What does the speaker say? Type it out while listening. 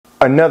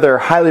Another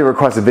highly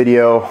requested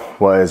video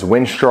was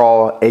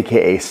Winstrol,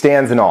 aka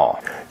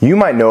Stanozolol. You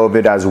might know of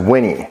it as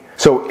Winnie.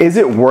 So is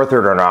it worth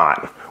it or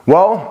not?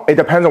 Well, it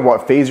depends on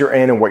what phase you're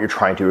in and what you're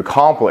trying to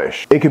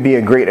accomplish. It could be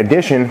a great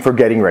addition for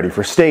getting ready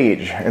for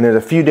stage, and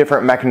there's a few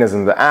different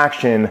mechanisms of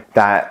action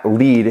that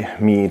lead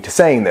me to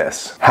saying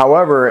this.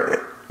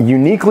 However,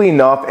 uniquely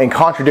enough and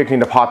contradicting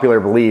to popular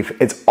belief,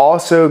 it's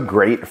also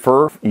great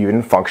for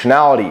even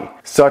functionality,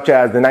 such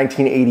as the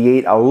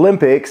 1988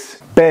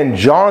 Olympics. Ben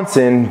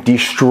Johnson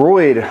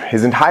destroyed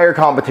his entire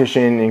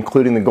competition,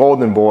 including the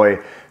Golden Boy,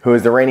 who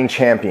is the reigning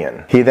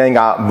champion. He then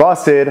got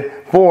busted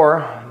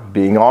for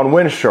being on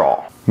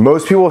Winstrol.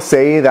 Most people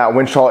say that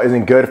Winstrol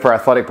isn't good for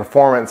athletic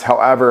performance.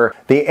 However,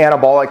 the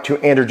anabolic to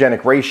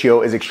androgenic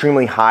ratio is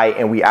extremely high,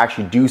 and we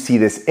actually do see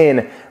this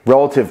in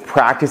relative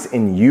practice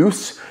in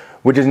use,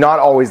 which is not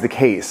always the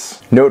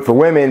case. Note for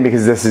women,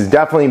 because this is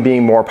definitely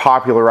being more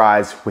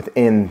popularized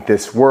within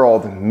this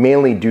world,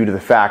 mainly due to the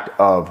fact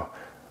of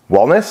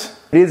wellness.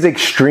 It is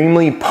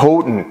extremely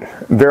potent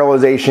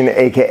virilization,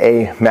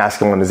 aka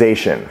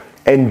masculinization.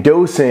 And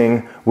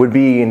dosing would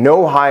be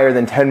no higher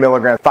than 10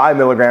 milligrams. 5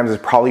 milligrams is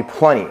probably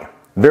plenty.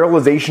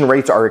 Virilization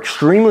rates are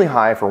extremely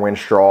high for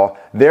Winstrol,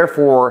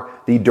 therefore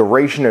the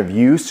duration of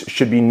use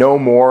should be no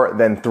more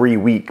than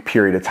 3-week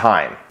period of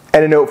time.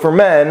 And a note for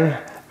men,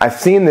 I've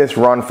seen this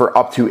run for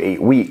up to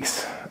 8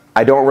 weeks.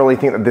 I don't really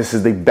think that this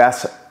is the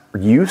best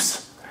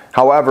use.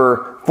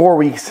 However, 4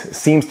 weeks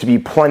seems to be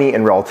plenty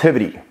in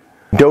relativity.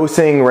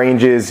 Dosing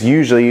ranges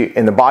usually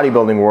in the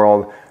bodybuilding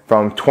world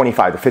from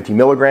 25 to 50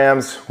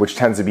 milligrams, which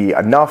tends to be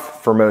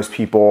enough for most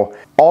people,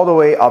 all the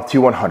way up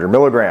to 100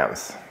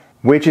 milligrams,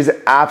 which is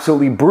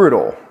absolutely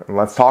brutal. And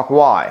let's talk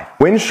why.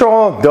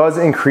 Winstrol does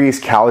increase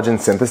collagen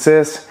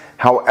synthesis.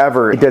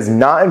 However, it does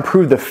not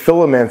improve the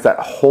filaments that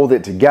hold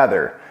it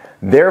together.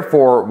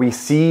 Therefore, we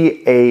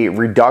see a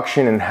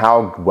reduction in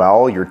how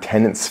well your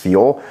tendons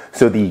feel.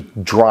 So the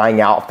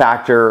drying out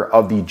factor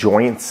of the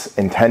joints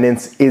and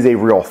tendons is a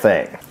real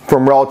thing.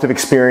 From relative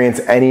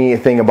experience,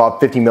 anything above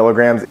 50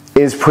 milligrams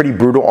is pretty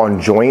brutal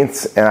on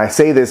joints. And I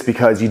say this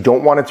because you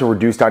don't want it to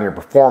reduce down your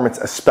performance,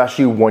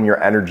 especially when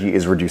your energy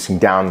is reducing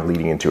down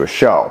leading into a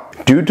show.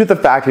 Due to the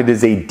fact it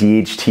is a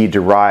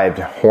DHT-derived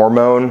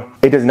hormone,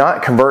 it does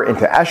not convert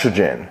into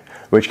estrogen,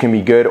 which can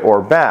be good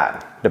or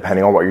bad,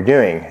 depending on what you're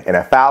doing. In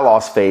a fat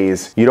loss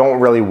phase, you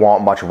don't really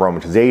want much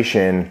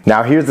aromatization.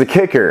 Now here's the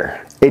kicker.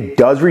 It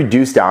does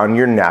reduce down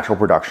your natural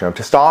production of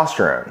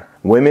testosterone.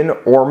 Women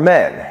or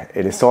men,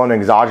 it is still an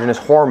exogenous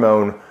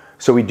hormone,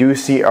 so we do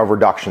see a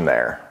reduction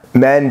there.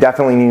 Men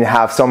definitely need to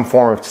have some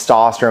form of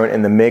testosterone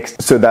in the mix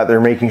so that they're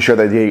making sure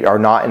that they are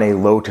not in a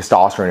low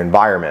testosterone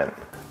environment.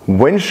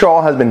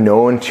 Winstrol has been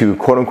known to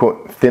quote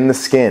unquote thin the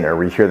skin, or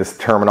we hear this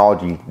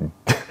terminology,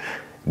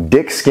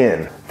 dick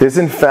skin. This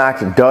in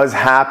fact does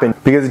happen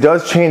because it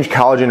does change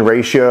collagen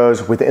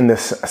ratios within the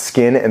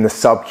skin and the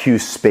sub-Q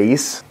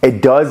space.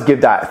 It does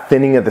give that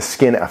thinning of the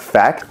skin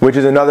effect, which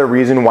is another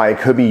reason why it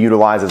could be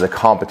utilized as a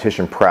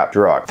competition prep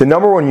drug. The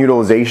number one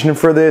utilization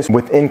for this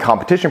within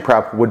competition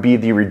prep would be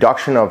the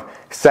reduction of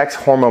sex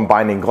hormone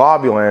binding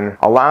globulin,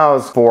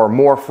 allows for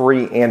more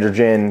free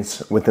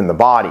androgens within the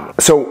body.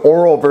 So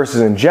oral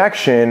versus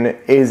injection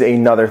is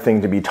another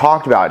thing to be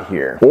talked about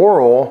here.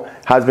 Oral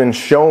has been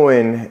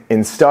shown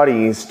in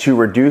studies to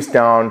reduce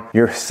down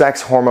your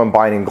sex hormone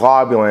binding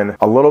globulin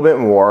a little bit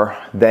more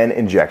than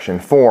injection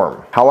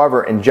form.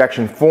 However,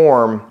 injection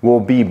form will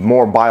be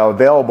more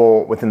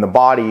bioavailable within the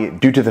body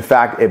due to the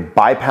fact it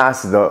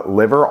bypasses the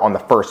liver on the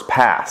first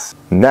pass.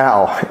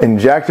 Now,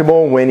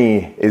 injectable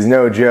Winnie is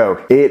no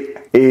joke. It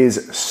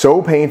is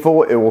so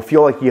painful, it will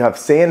feel like you have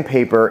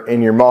sandpaper in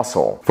your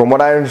muscle. From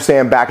what I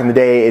understand, back in the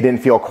day, it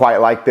didn't feel quite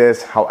like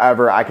this.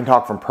 However, I can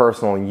talk from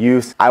personal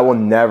use. I will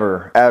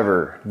never,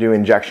 ever do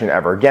injection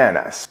ever again,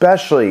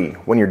 especially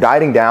when you're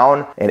dieting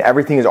down and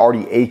everything is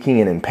already aching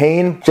and in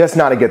pain. Just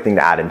not a good thing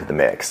to add into the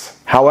mix.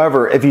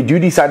 However, if you do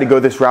decide to go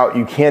this route,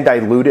 you can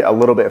dilute it a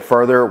little bit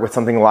further with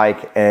something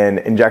like an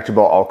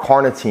injectable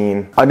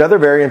L-carnitine. Another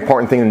very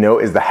important thing to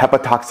note is the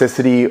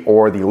hepatotoxicity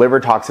or the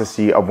liver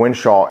toxicity of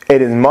Winstrol.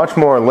 It is much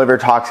more liver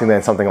toxic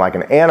than something like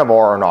an Anavar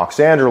or an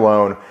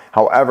oxandrolone.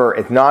 However,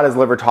 it's not as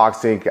liver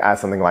toxic as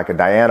something like a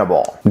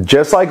dianabol.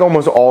 Just like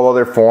almost all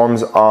other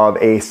forms of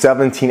a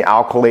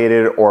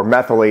 17-alkylated or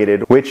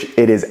methylated, which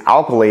it is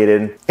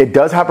alkylated, it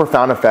does have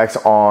profound effects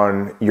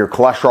on your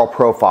cholesterol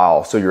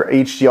profile. So your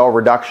HDL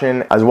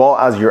reduction as well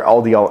as your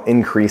LDL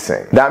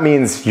increasing. That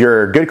means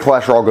your good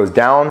cholesterol goes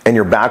down and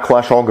your bad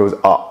cholesterol goes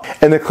up.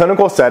 In the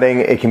clinical setting,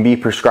 it can be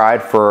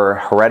prescribed for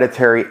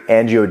hereditary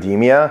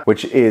angioedema,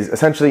 which is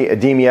essentially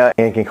edema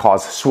and can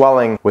cause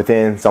swelling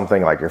within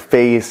something like your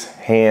face,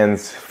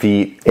 hands,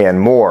 feet, and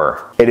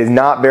more. It is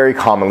not very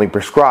commonly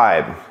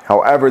prescribed.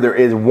 However, there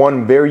is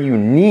one very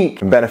unique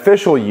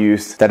beneficial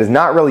use that is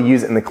not really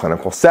used in the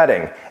clinical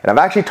setting. And I've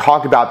actually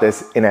talked about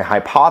this in a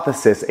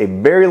hypothesis a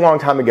very long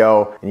time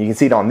ago, and you can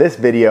see it on this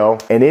video,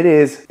 and it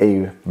is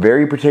a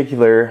very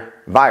particular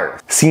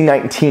virus,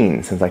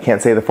 C19, since I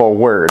can't say the full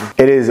word.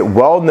 It is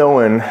well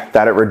known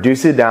that it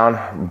reduces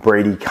down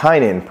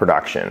bradykinin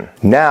production.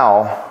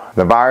 Now,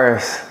 The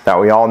virus that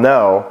we all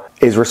know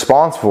is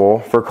responsible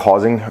for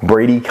causing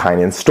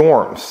bradykinin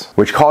storms,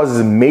 which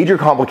causes major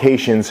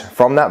complications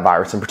from that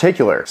virus in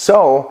particular.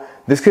 So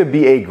this could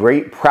be a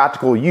great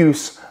practical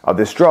use of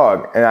this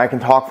drug, and I can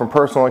talk from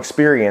personal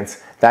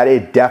experience that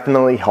it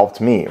definitely helped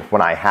me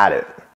when I had it.